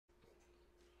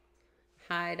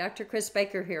Hi, Dr. Chris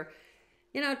Baker here.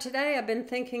 Today I've been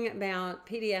thinking about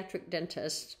pediatric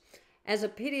dentists. As a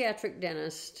pediatric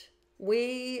dentist,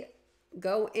 we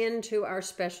go into our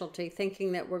specialty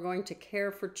thinking that we're going to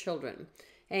care for children.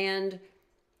 And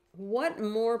what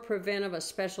more preventive a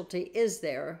specialty is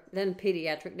there than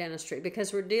pediatric dentistry?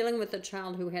 Because we're dealing with a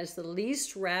child who has the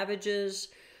least ravages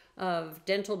of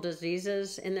dental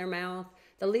diseases in their mouth,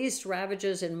 the least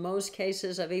ravages in most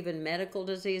cases of even medical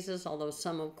diseases, although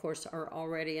some, of course, are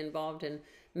already involved in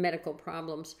medical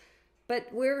problems. But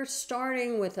we're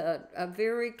starting with a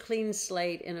very clean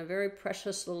slate in a very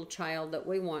precious little child that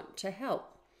we want to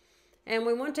help. And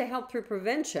we want to help through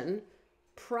prevention,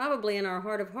 probably in our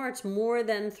heart of hearts, more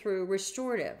than through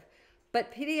restorative.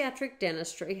 But pediatric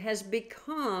dentistry has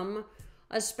become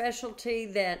a specialty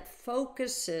that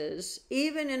focuses,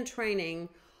 even in training,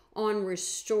 on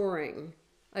restoring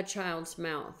a child's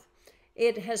mouth.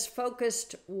 It has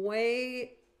focused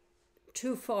way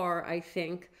too far, I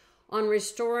think, on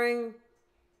restoring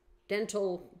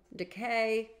dental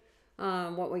decay,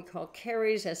 what we call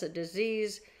caries as a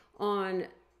disease, on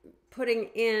putting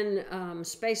in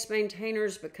space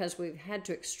maintainers because we've had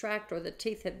to extract or the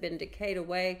teeth have been decayed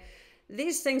away.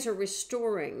 These things are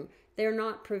restoring. They're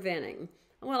not preventing.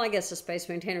 Well, I guess a space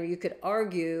maintainer, you could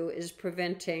argue, is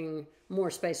preventing more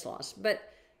space loss. But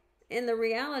in the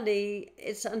reality,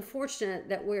 it's unfortunate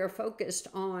that we are focused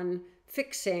on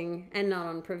fixing and not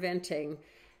on preventing.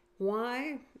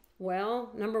 Why?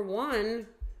 Well, number one,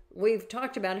 we've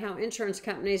talked about how insurance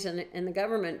companies and the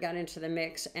government got into the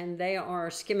mix and they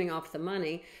are skimming off the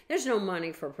money. There's no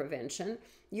money for prevention.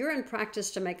 You're in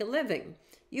practice to make a living.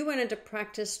 You went into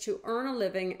practice to earn a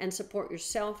living and support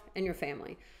yourself and your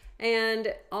family.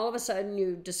 And all of a sudden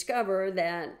you discover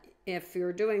that if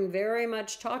you're doing very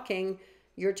much talking,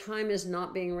 your time is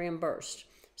not being reimbursed.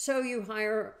 So you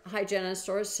hire hygienists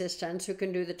or assistants who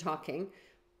can do the talking.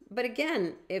 But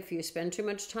again, if you spend too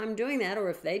much time doing that, or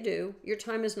if they do, your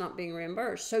time is not being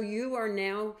reimbursed. So you are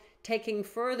now taking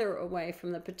further away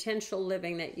from the potential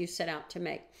living that you set out to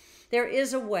make. There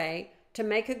is a way to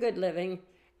make a good living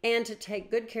and to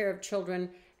take good care of children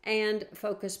and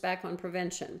focus back on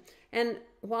prevention. And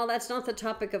while that's not the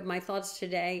topic of my thoughts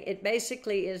today, it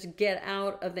basically is get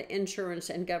out of the insurance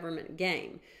and government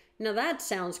game. Now that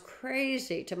sounds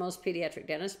crazy to most pediatric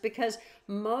dentists because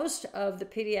most of the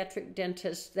pediatric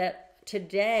dentists that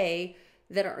today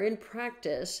that are in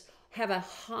practice have a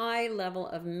high level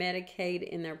of Medicaid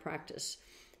in their practice.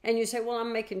 And you say, well,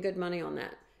 I'm making good money on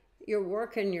that. You're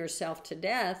working yourself to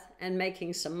death and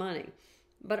making some money.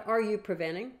 But are you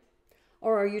preventing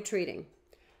or are you treating?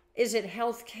 Is it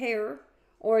health care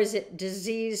or is it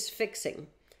disease fixing?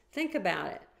 Think about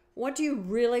it. What do you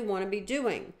really want to be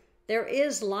doing? There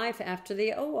is life after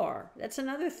the OR. That's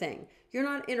another thing. You're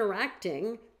not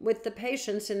interacting with the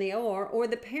patients in the OR or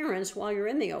the parents while you're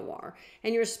in the OR.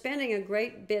 And you're spending a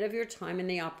great bit of your time in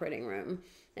the operating room.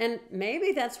 And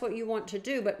maybe that's what you want to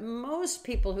do. But most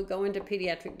people who go into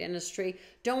pediatric dentistry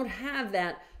don't have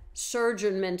that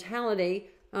surgeon mentality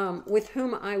with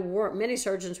whom I work. Many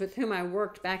surgeons with whom I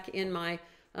worked back in my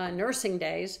nursing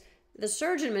days. The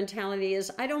surgeon mentality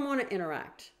is, I don't want to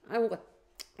interact. I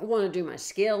want to do my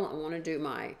skill. I want to do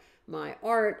my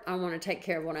art. I want to take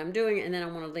care of what I'm doing, and then I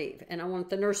want to leave. And I want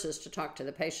the nurses to talk to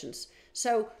the patients.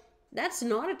 So that's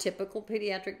not a typical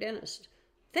pediatric dentist.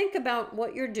 Think about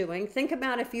what you're doing. Think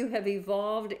about if you have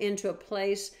evolved into a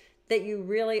place that you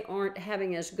really aren't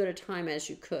having as good a time as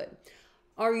you could.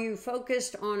 Are you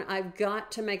focused on, I've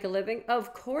got to make a living?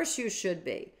 Of course you should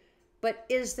be. But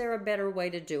is there a better way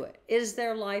to do it? Is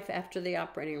there life after the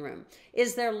operating room?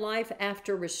 Is there life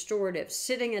after restorative,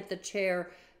 sitting at the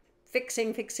chair,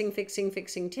 fixing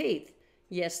teeth?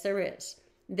 Yes, there is.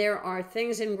 There are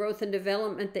things in growth and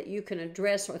development that you can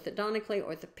address orthodontically,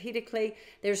 orthopedically.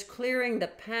 There's clearing the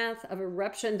path of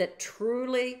eruption that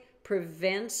truly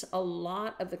prevents a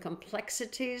lot of the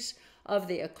complexities of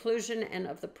the occlusion and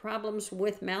of the problems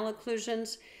with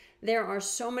malocclusions. There are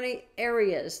so many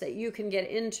areas that you can get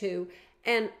into,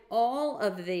 and all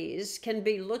of these can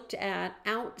be looked at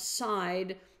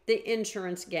outside the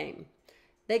insurance game.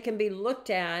 They can be looked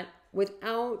at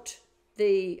without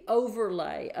the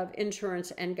overlay of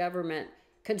insurance and government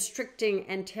constricting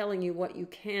and telling you what you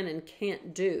can and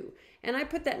can't do. And I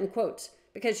put that in quotes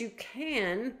because you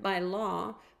can, by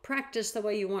law, practice the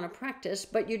way you want to practice,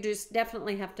 but you just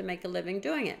definitely have to make a living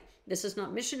doing it. This is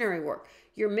not missionary work.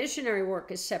 Your missionary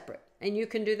work is separate, and you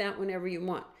can do that whenever you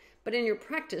want. But in your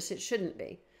practice, it shouldn't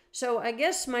be. So I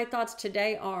guess my thoughts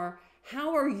today are,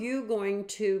 how are you going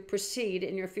to proceed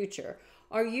in your future?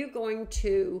 Are you going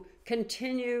to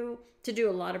continue to do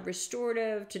a lot of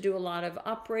restorative, to do a lot of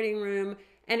operating room?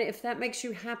 And if that makes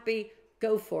you happy,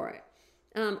 go for it.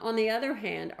 On the other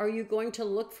hand, are you going to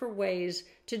look for ways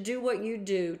to do what you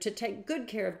do, to take good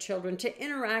care of children, to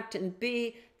interact and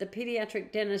be the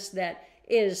pediatric dentist that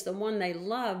is the one they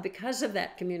love because of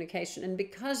that communication and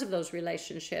because of those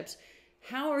relationships?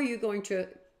 How are you going to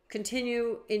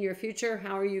continue in your future?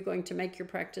 How are you going to make your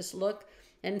practice look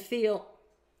and feel?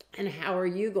 And how are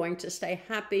you going to stay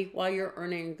happy while you're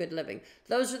earning a good living?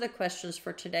 Those are the questions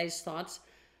for today's thoughts.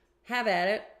 Have at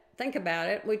it. Think about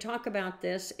it. We talk about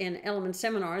this in Element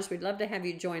seminars. We'd love to have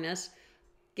you join us.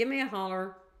 Give me a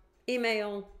holler,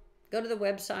 email, go to the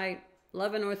website,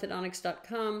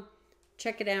 loveandorthodontics.com.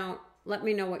 Check it out. Let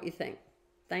me know what you think.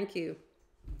 Thank you.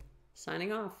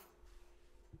 Signing off.